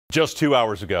Just 2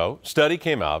 hours ago, a study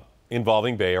came out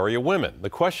involving Bay Area women. The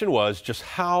question was just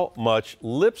how much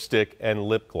lipstick and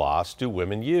lip gloss do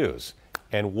women use?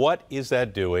 And what is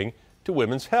that doing to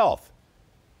women's health?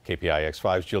 KPI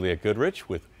X5's Juliet Goodrich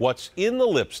with what's in the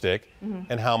lipstick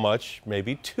and how much,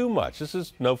 maybe too much. This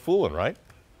is no fooling, right?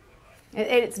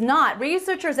 It's not.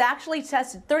 Researchers actually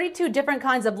tested 32 different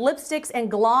kinds of lipsticks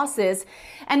and glosses,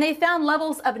 and they found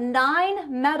levels of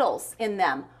 9 metals in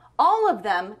them, all of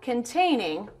them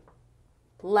containing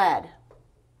lead.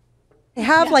 They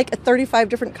have like 35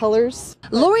 different colors.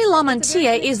 Lori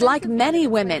Lamontia is like many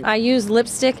women. I use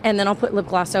lipstick and then I'll put lip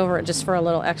gloss over it just for a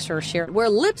little extra sheer. Where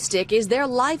lipstick is their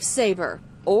lifesaver.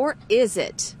 Or is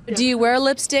it? Do you wear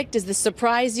lipstick? Does this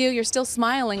surprise you? You're still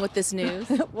smiling with this news.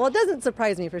 Well, it doesn't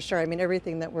surprise me for sure. I mean,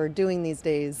 everything that we're doing these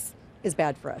days is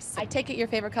bad for us. I take it your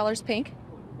favorite color is pink?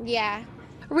 Yeah.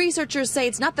 Researchers say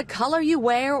it's not the color you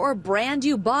wear or brand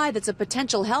you buy that's a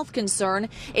potential health concern.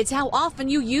 It's how often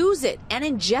you use it and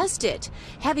ingest it.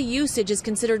 Heavy usage is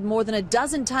considered more than a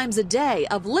dozen times a day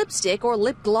of lipstick or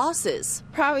lip glosses.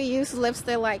 Probably use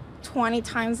lipstick like 20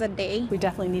 times a day. We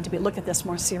definitely need to look at this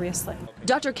more seriously.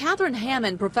 Dr. Catherine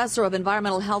Hammond, professor of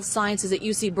environmental health sciences at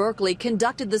UC Berkeley,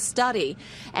 conducted the study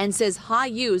and says high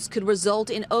use could result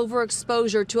in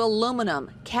overexposure to aluminum,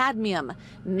 cadmium,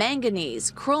 manganese,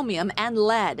 chromium, and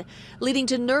lead, leading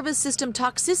to nervous system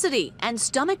toxicity and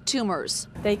stomach tumors.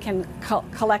 They can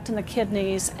collect in the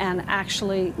kidneys and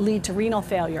actually lead to renal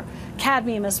failure.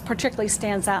 Cadmium particularly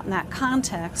stands out in that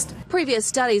context. Previous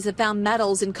studies have found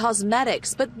metals in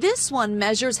cosmetics, but this one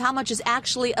measures how much is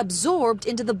actually absorbed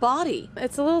into the body.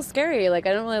 It's a little scary, I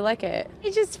don't really like it.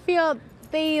 I just feel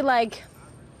they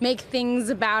make things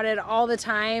about it all the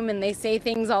time, and they say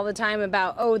things all the time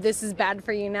about, oh, this is bad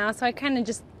for you now, so I kind of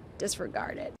just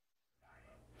disregard it.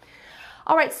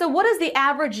 All right, so what is the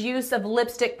average use of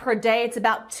lipstick per day? It's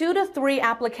about 2 to 3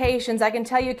 applications. I can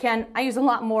tell you, Ken, I use a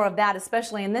lot more of that,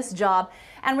 especially in this job.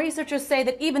 And researchers say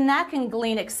that even that can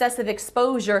glean excessive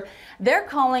exposure. They're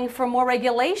calling for more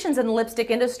regulations in the lipstick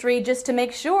industry just to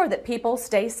make sure that people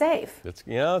stay safe.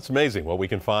 It's amazing what we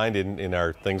can find in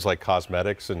our things like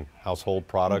cosmetics and household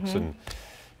products and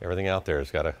everything out there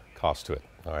has got a cost to it.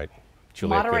 All right,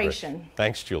 Juliet. Moderation. Goodrich.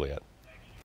 Thanks, Juliet.